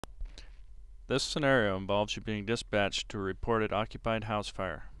This scenario involves you being dispatched to a reported occupied house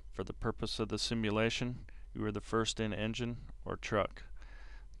fire. For the purpose of the simulation, you are the first in engine or truck.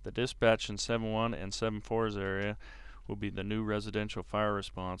 The dispatch in 7-1 and 7-4's area will be the new residential fire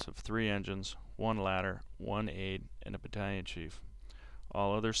response of 3 engines, 1 ladder, 1 aide, and a battalion chief.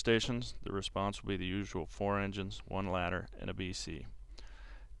 All other stations, the response will be the usual 4 engines, 1 ladder, and a BC.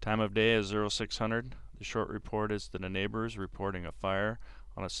 Time of day is 0600. The short report is that a neighbor is reporting a fire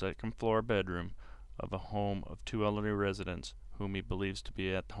on a second floor bedroom of a home of 2 elderly residents whom he believes to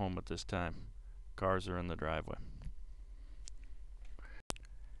be at home at this time. Cars are in the driveway.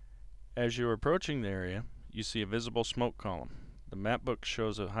 As you are approaching the area, you see a visible smoke column. The map book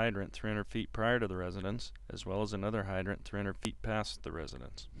shows a hydrant 300 feet prior to the residence, as well as another hydrant 300 feet past the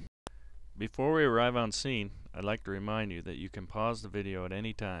residence. Before we arrive on scene, I'd like to remind you that you can pause the video at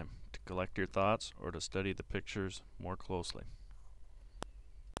any time to collect your thoughts or to study the pictures more closely.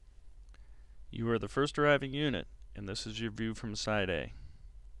 You are the first arriving unit, and this is your view from Side A.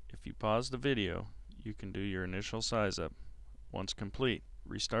 If you pause the video, you can do your initial size up. Once complete,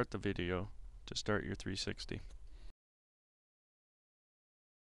 restart the video to start your 360.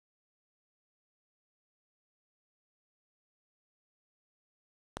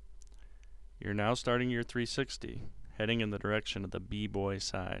 You're now starting your 360, heading in the direction of the B-boy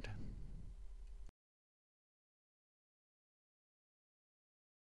side.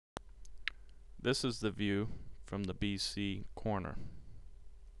 This is the view from the BC corner.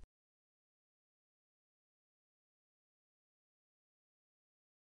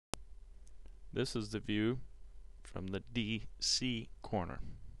 This is the view from the DC corner.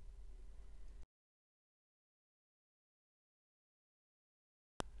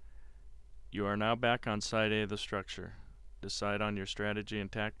 You are now back on Side A of the structure. Decide on your strategy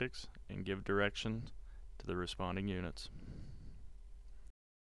and tactics and give direction to the responding units.